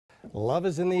Love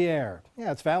is in the air.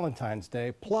 Yeah, it's Valentine's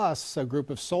Day. Plus, a group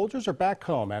of soldiers are back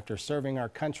home after serving our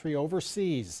country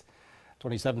overseas.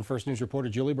 27 First News reporter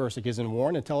Julie Bursick is in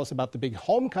Warren to tell us about the big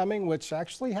homecoming, which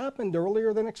actually happened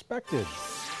earlier than expected.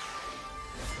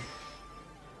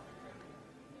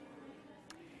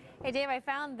 Hey Dave, I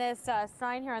found this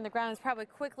sign here on the ground. It's probably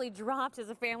quickly dropped as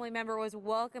a family member was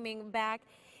welcoming back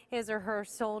his or her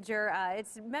soldier.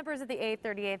 It's members of the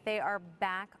 838th. They are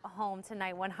back home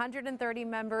tonight. 130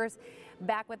 members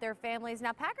back with their families.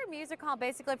 Now, Packard Music Hall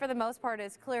basically for the most part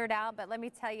is cleared out, but let me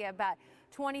tell you, about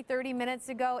 20-30 minutes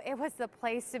ago, it was the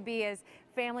place to be as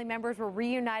family members were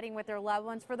reuniting with their loved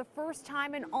ones for the first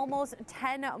time in almost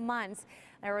 10 months.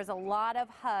 There was a lot of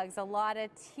hugs, a lot of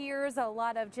tears, a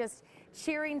lot of just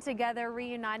cheering together,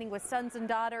 reuniting with sons and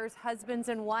daughters, husbands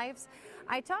and wives.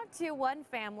 I talked to one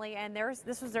family, and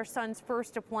this was their son's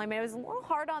first deployment. It was a little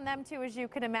hard on them, too, as you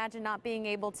can imagine, not being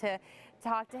able to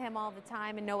talk to him all the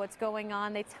time and know what's going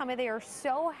on. They tell me they are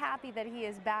so happy that he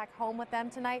is back home with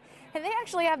them tonight. And they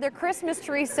actually have their Christmas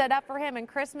tree set up for him and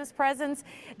Christmas presents,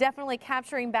 definitely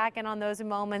capturing back in on those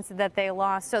moments that they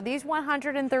lost. So these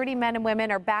 130 men and women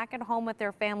are back at home with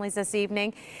their families this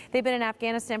evening. They've been in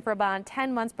Afghanistan for about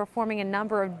 10 months, performing a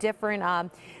number of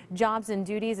different jobs and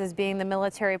duties as being the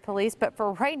military police. But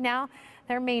for right now,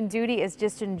 their main duty is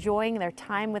just enjoying their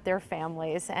time with their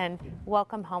families, and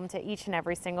welcome home to each and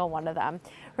every single one of them.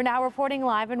 We're now reporting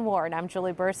live in Warren. I'm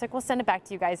Julie Bursick. We'll send it back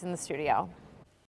to you guys in the studio.